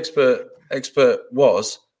look at the expert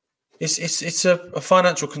was. It's a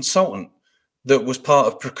financial consultant that was part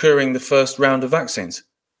of procuring the first round of vaccines.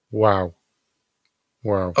 Wow.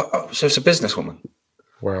 So it's a businesswoman.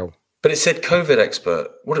 Wow. But it said COVID expert.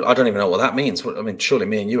 I don't even know what that means. Surely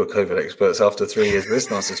me and you are COVID experts after 3 years of this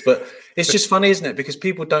nonsense. But it's just funny, isn't it? Because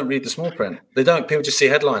people don't read the small print. They don't. People just see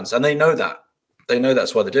headlines, and they know that. They know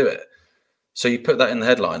that's why they do it. So you put that in the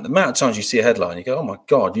headline. The amount of times you see a headline, you go, "Oh my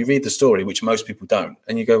God!" You read the story, which most people don't,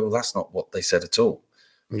 and you go, "Well, that's not what they said at all.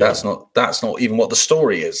 Yeah. That's not even what the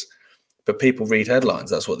story is." But people read headlines.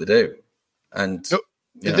 That's what they do. And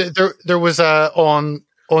there was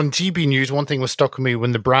on GB News, one thing was stuck with me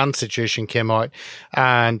when the brand situation came out,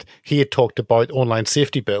 and he had talked about online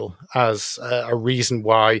safety bill as a reason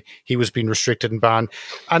why he was being restricted and banned.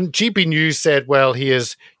 And GB News said, well,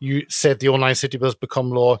 you said the online safety bill has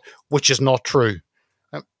become law, which is not true.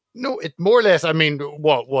 No, it more or less,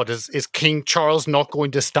 what is King Charles not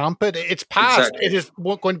going to stamp it? It's passed. Exactly. It is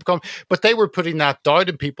going to become, but they were putting that doubt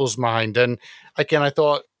in people's mind. And again, I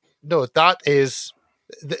thought, no, that is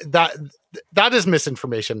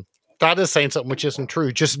misinformation. That is saying something which isn't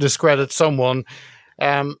true, just to discredit someone.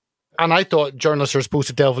 And I thought journalists are supposed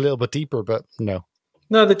to delve a little bit deeper, but no.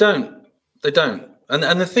 No, they don't. They don't.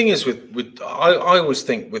 And the thing is, I always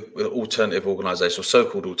think with alternative organisations, or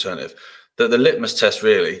so-called alternative, that the litmus test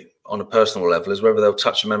really, on a personal level, is whether they'll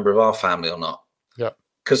touch a member of our family or not. Yeah.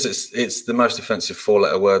 Because it's the most offensive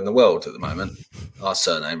 4-letter word in the world at the moment, our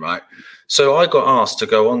surname, right? So I got asked to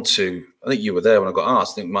go on to, I think you were there when I got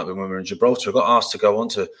asked, I think it might be when we were in Gibraltar, I got asked to go on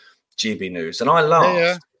to GB News. And I laughed.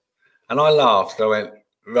 Yeah. And I laughed. I went,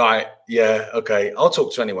 right, yeah, okay. I'll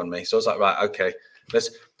talk to anyone, me. So I was like, right, okay.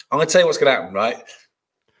 I'm going to tell you what's going to happen, right?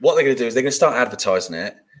 What they're going to do is they're going to start advertising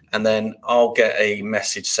it. And then I'll get a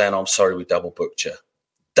message saying, I'm sorry, we double booked you.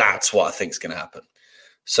 That's what I think is going to happen.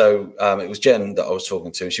 So it was Jen that I was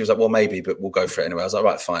talking to. And she was like, well, maybe, but we'll go for it anyway. I was like,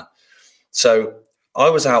 right, fine. So I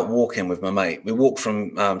was out walking with my mate. We walked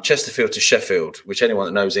from Chesterfield to Sheffield, which anyone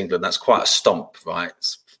that knows England, that's quite a stomp, right?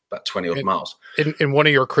 It's about 20 odd miles. In one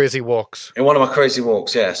of your crazy walks. In one of my crazy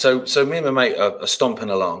walks, yeah. So me and my mate are stomping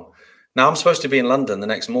along. Now I'm supposed to be in London the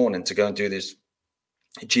next morning to go and do this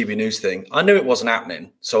GB News thing. I knew it wasn't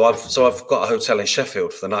happening. So I've got a hotel in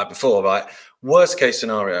Sheffield for the night before, right? Worst case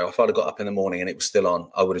scenario, if I'd have got up in the morning and it was still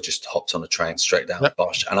on, I would have just hopped on a train straight down to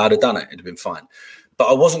Bosch, and I'd have done it. It'd have been fine. But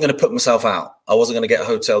I wasn't going to put myself out. I wasn't going to get a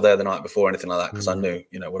hotel there the night before or anything like that, because I knew,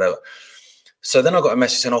 whatever. So then I got a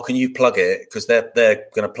message saying, can you plug it? Because they're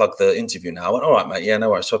going to plug the interview now. I went, all right, mate. Yeah,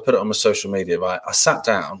 no worries. So I put it on my social media, right? I sat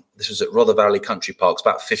down. This was at Rother Valley Country Park. It's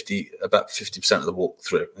about 50% of the walk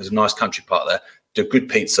through. There's a nice country park there. Do good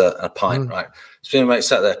pizza and a pint, right? So me and mate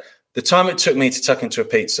sat there. The time it took me to tuck into a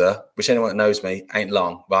pizza, which anyone that knows me ain't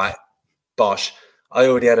long, right? Bosh, I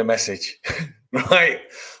already had a message, right?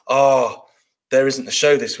 Oh, there isn't a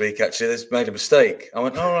show this week, actually. They've made a mistake. I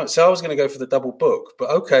went, all right. So I was going to go for the double book, but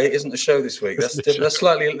okay, it isn't a show this week. That's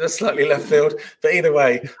slightly left field. But either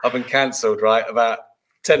way, I've been cancelled, right? About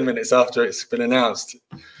 10 minutes after it's been announced.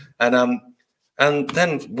 And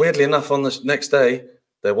then, weirdly enough, on the next day,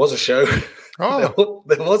 there was a show. Oh,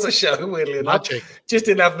 there was a show, weirdly enough. Just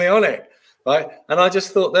didn't have me on it, right? And I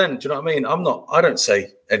just thought then, do you know what I mean? I don't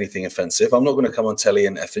say anything offensive. I'm not going to come on telly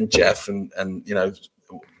and effing Jeff and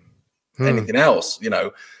anything else,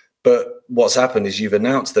 But what's happened is you've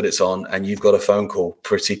announced that it's on and you've got a phone call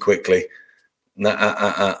pretty quickly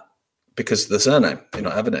because of the surname. You're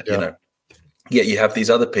not having it, Yet you have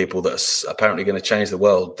these other people that are apparently going to change the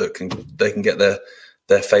world that they can get their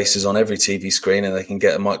faces on every TV screen, and they can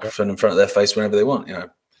get a microphone in front of their face whenever they want,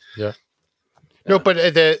 Yeah. No, but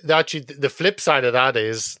the flip side of that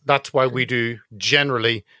is that's why we do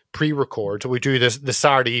generally pre-record. We do the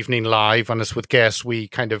Saturday evening live, and it's with guests we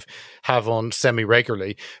kind of have on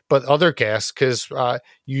semi-regularly. But other guests, because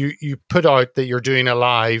you put out that you're doing a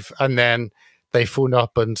live, and then they phone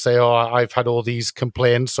up and say, "Oh, I've had all these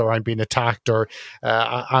complaints, or I'm being attacked, or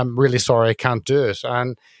I'm really sorry, I can't do it."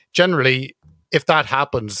 And generally, if that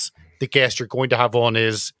happens, the guest you're going to have on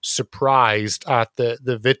is surprised at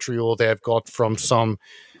the vitriol they've got from some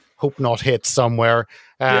hope not hit somewhere.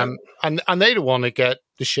 And they don't want to get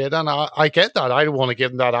the shit. And I get that. I don't want to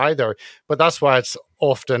give them that either. But that's why it's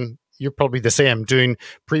often, you're probably the same, doing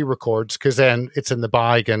pre-records, because then it's in the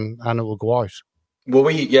bag and it will go out. Well,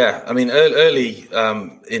 I mean, early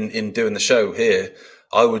in doing the show here,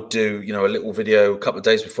 I would do, a little video a couple of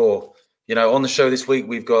days before. On the show this week,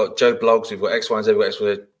 we've got Joe Blogs, we've got X, Y, and Z, we've got X,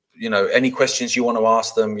 Y, any questions you want to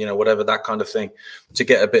ask them, whatever, that kind of thing, to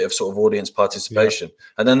get a bit of sort of audience participation. Yeah.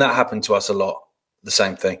 And then that happened to us a lot, the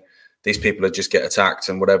same thing. These people would just get attacked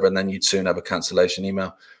and whatever, and then you'd soon have a cancellation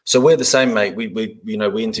email. So we're the same, mate.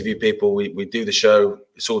 We interview people, we do the show,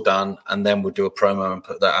 it's all done, and then we'll do a promo and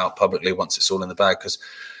put that out publicly once it's all in the bag. Because,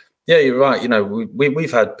 yeah, you're right.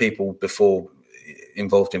 We've had people before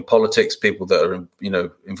involved in politics, people that are,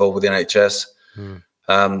 involved with the NHS,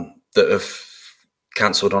 that have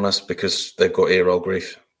cancelled on us because they've got ear roll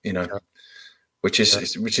grief, which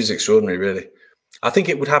is extraordinary, really. I think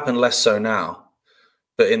it would happen less so now,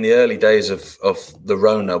 but in the early days of the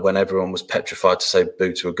Rona, when everyone was petrified to say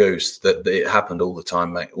boo to a goose, that it happened all the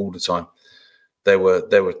time, mate, all the time. They were,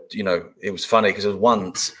 it was funny because there was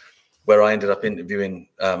once where I ended up interviewing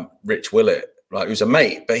Rich Willett, right, who's a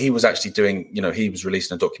mate, but he was actually doing, he was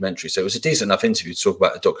releasing a documentary. So it was a decent enough interview to talk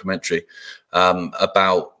about the documentary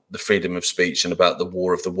about the freedom of speech and about the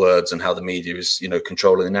war of the words and how the media is,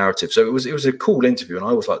 controlling the narrative. So it was a cool interview, and I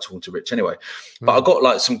always like talking to Rich anyway. But I got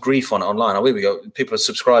like some grief on it online. Oh, here we go. People are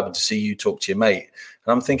subscribing to see you talk to your mate.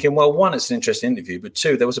 And I'm thinking, well, one, it's an interesting interview, but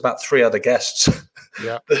two, there was about 3 other guests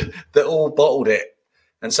that all bottled it.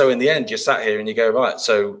 And so in the end, you sat here and you go, right,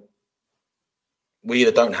 so we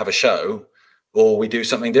either don't have a show or we do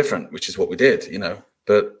something different, which is what we did,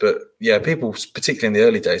 But yeah, people, particularly in the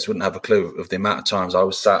early days, wouldn't have a clue of the amount of times I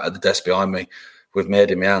was sat at the desk behind me with my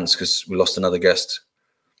head in my hands because we lost another guest.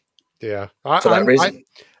 Yeah. For that reason.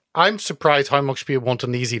 I'm surprised how much people want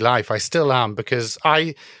an easy life. I still am, because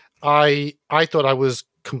I thought I was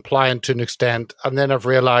compliant to an extent, and then I've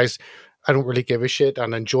realized I don't really give a shit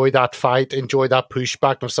and enjoy that fight, enjoy that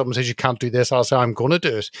pushback. If someone says you can't do this, I'll say I'm going to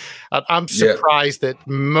do it. And I'm surprised that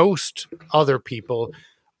most other people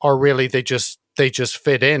are really, they just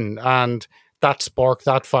fit in, and that spark,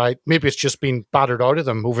 that fight, maybe it's just been battered out of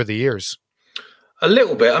them over the years. A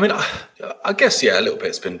little bit. I mean, I guess, a little bit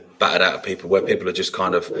it's been battered out of people, where people are just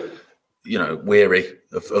kind of, weary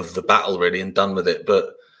of the battle really and done with it.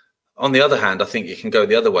 But on the other hand, I think it can go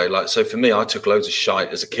the other way. Like, so for me, I took loads of shite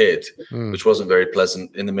as a kid, which wasn't very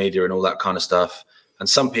pleasant in the media and all that kind of stuff. And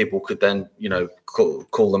some people could then,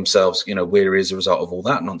 call themselves, weary as a result of all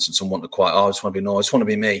that nonsense and want to quiet. I just want to be known. I just want to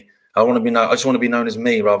be me. I just want to be known as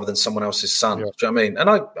me rather than someone else's son. Yeah. Do you know what I mean? And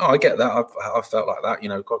I get that. I've felt like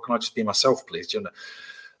that. God, can I just be myself, please? Do you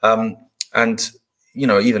know? And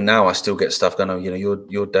even now I still get stuff going on.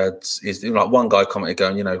 Your dad's is like, one guy commented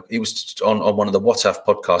going, he was on one of the What If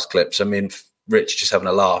podcast clips. I mean, Rich just having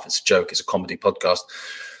a laugh. It's a joke. It's a comedy podcast.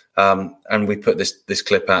 And we put this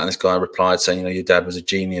clip out, and this guy replied saying, your dad was a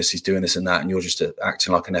genius. He's doing this and that, and you're just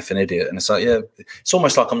acting like an effing idiot. And it's like, yeah, it's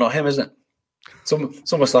almost like I'm not him, isn't it?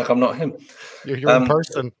 It's almost like I'm not him. You're in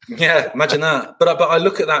person. Yeah, imagine that. But I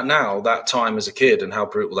look at that now, that time as a kid, and how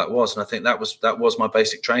brutal that was, and I think that was my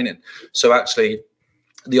basic training. So actually,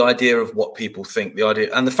 the idea of what people think, the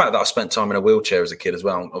idea, and the fact that I spent time in a wheelchair as a kid as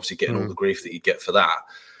well, obviously getting all the grief that you get for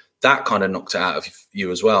that kind of knocked it out of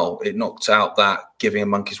you as well. It knocked out that giving a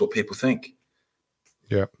monkey's what people think.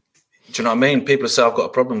 Yeah. Do you know what I mean? People say, I've got a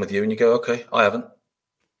problem with you, and you go, okay, I haven't.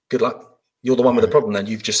 Good luck. You're the one with the problem then.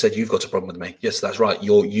 You've just said you've got a problem with me. Yes, that's right.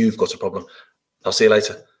 You've got a problem. I'll see you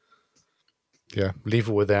later. Yeah, leave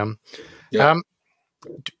it with them. Yeah.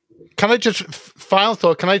 Can I just, final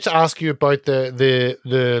thought, can I just ask you about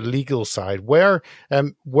the legal side? Where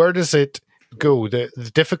does it go?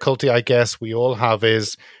 The difficulty, I guess, we all have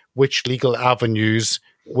is which legal avenues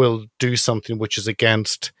will do something which is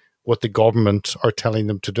against what the government are telling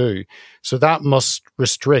them to do. So that must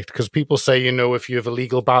restrict, because people say, if you have a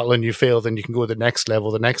legal battle and you fail, then you can go to the next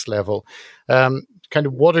level. Kind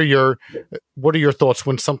of what are your thoughts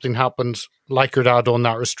when something happens like your dad on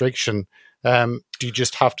that restriction? Do you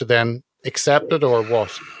just have to then accept it, or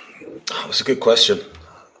what? That's a good question.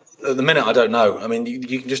 At the minute, I don't know. I mean,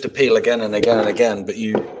 you can just appeal again and again and again, but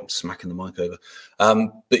I'm smacking the mic over.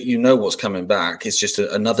 But what's coming back. It's just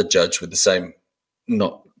another judge with the same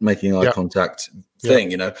not making eye contact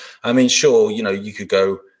thing, I mean, sure, you could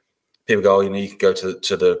go people go, you can go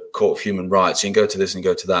to the Court of Human Rights, you can go to this and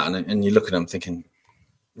go to that, and you look at them thinking,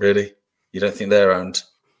 really, you don't think they're owned?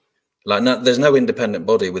 Like, no, there's no independent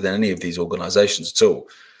body within any of these organisations at all,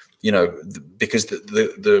 because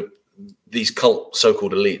these cult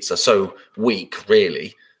so-called elites are so weak,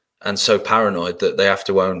 really, and so paranoid that they have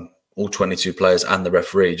to own all 22 players and the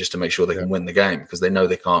referee just to make sure they can win the game, because they know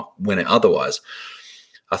they can't win it otherwise.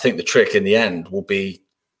 I think the trick in the end will be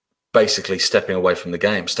basically stepping away from the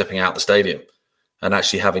game, stepping out the stadium and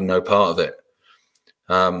actually having no part of it,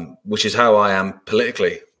 which is how I am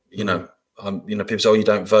politically. People say, oh, you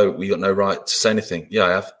don't vote, well, you got no right to say anything.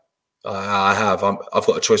 Yeah, I have. I've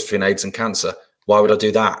got a choice between AIDS and cancer. Why would I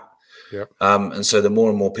do that? Yeah. And so the more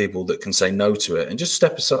and more people that can say no to it and just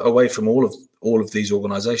step away from all of these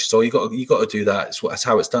organisations. Oh, you got to do that. That's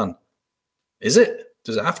how it's done. Is it?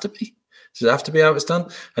 Does it have to be? Does it have to be how it's done?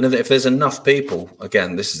 And if there's enough people,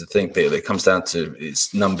 again, this is the thing, Peter, it comes down to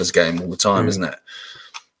it's numbers game all the time, isn't it?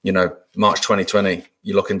 March 2020,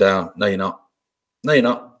 you're locking down. No, you're not. No, you're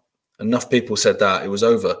not. Enough people said that it was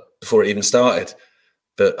over before it even started.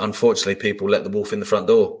 But unfortunately, people let the wolf in the front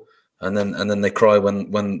door. And then they cry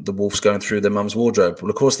when the wolf's going through their mum's wardrobe. Well,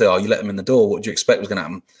 of course they are. You let them in the door. What do you expect was going to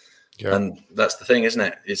happen? Yeah. And that's the thing, isn't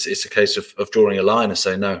it? It's a case of drawing a line and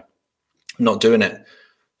saying, no, I'm not doing it.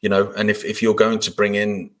 And if you're going to bring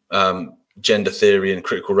in gender theory and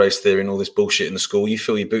critical race theory and all this bullshit in the school, you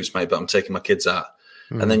fill your boots, mate, but I'm taking my kids out.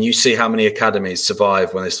 And then you see how many academies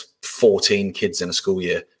survive when there's 14 kids in a school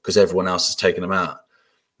year because everyone else has taken them out.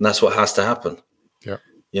 And that's what has to happen.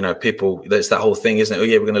 Yeah. People, there's that whole thing, isn't it? Oh,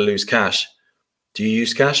 yeah, we're going to lose cash. Do you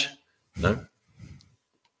use cash? No.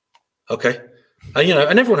 Okay.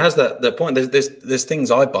 And everyone has that point. There's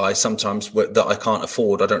things I buy sometimes that I can't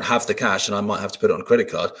afford. I don't have the cash and I might have to put it on a credit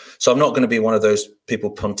card. So I'm not going to be one of those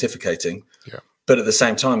people pontificating. Yeah. But at the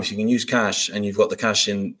same time, if you can use cash and you've got the cash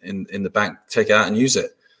in the bank, take it out and use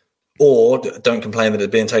it. Or don't complain that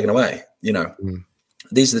it's being taken away.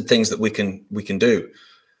 These are the things that we can do.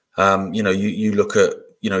 You look at,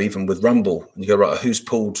 even with Rumble, and you go, right, who's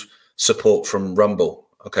pulled support from Rumble?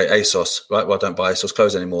 Okay, ASOS, right? Well, don't buy ASOS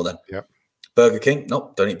clothes anymore then. Yeah. Burger King?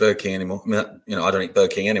 Nope, don't eat Burger King anymore. I mean, I don't eat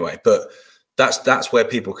Burger King anyway. But that's where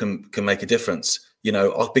people can make a difference.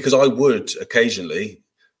 Because I would occasionally,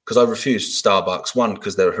 because I refused Starbucks. One,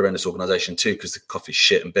 because they're a horrendous organisation. Two, because the coffee's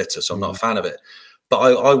shit and bitter, so I'm not a fan of it. But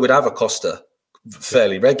I would have a Costa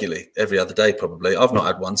fairly regularly, every other day probably. I've not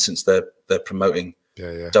had one since they're promoting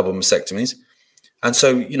double mastectomies. And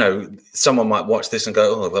so, someone might watch this and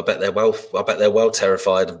go, oh, I bet they're well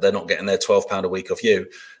terrified they're not getting their £12 a week off you.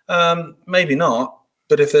 Maybe not.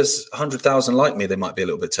 But if there's 100,000 like me, they might be a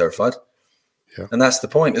little bit terrified. Yeah. And that's the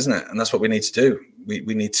point, isn't it? And that's what we need to do. We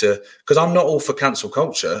need to, because I'm not all for cancel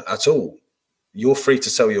culture at all. You're free to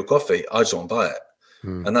sell your coffee. I just want to buy it.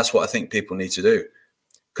 And that's what I think people need to do.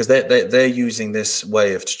 Because they're using this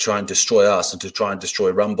way to try and destroy us and to try and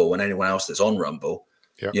destroy Rumble and anyone else that's on Rumble.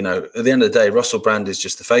 Yep. At the end of the day, Russell Brand is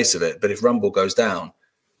just the face of it. But if Rumble goes down,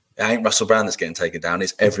 it ain't Russell Brand that's getting taken down.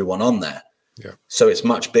 It's everyone on there. Yeah. So it's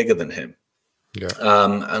much bigger than him. Yeah.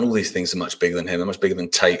 And all these things are much bigger than him. They're much bigger than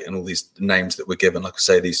Tate and all these names that we're given. Like I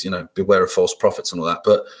say, these, beware of false prophets and all that.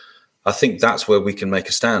 But I think that's where we can make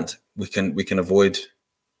a stand. We can avoid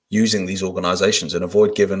using these organizations and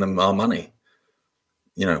avoid giving them our money.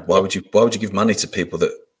 Why would you give money to people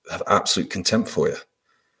that have absolute contempt for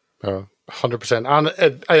you? 100%.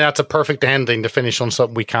 And that's a perfect ending to finish on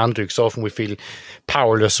something we can do, because often we feel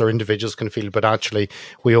powerless, or individuals can feel, but actually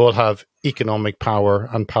we all have economic power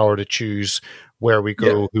and power to choose where we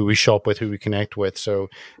go, who we shop with, who we connect with. So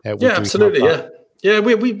absolutely.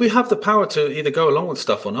 We have the power to either go along with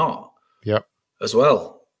stuff or not. Yeah, as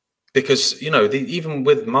well, because even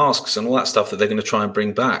with masks and all that stuff that they're going to try and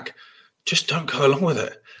bring back, just don't go along with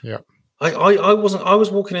it. Yeah, I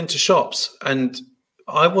was walking into shops and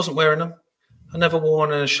I wasn't wearing them. I never wore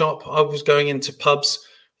one in a shop. I was going into pubs,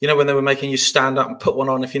 when they were making you stand up and put one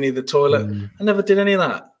on if you need the toilet. I never did any of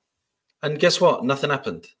that. And guess what? Nothing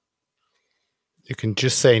happened. You can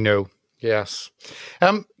just say no. Yes.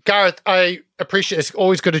 Gareth, I appreciate it. It's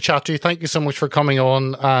always good to chat to you. Thank you so much for coming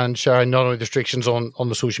on and sharing not only the restrictions on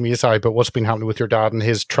the social media side, but what's been happening with your dad and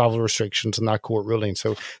his travel restrictions and that court ruling.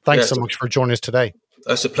 So thanks so much for joining us today.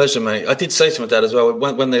 It's a pleasure, mate. I did say to my dad as well,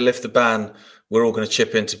 when they lift the ban, we're all going to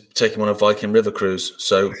chip in to take him on a Viking River cruise.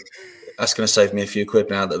 So that's going to save me a few quid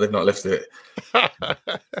now that they've not lifted it.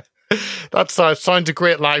 That sounds a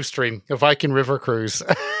great live stream, a Viking River cruise.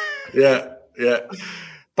 Yeah.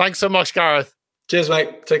 Thanks so much, Gareth. Cheers,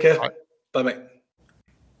 mate. Take care. Bye, mate.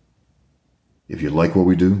 If you like what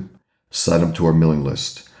we do, sign up to our mailing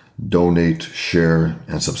list. donate, share,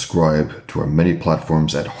 and subscribe to our many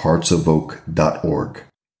platforms at heartsofoak.org.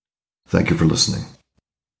 Thank you for listening.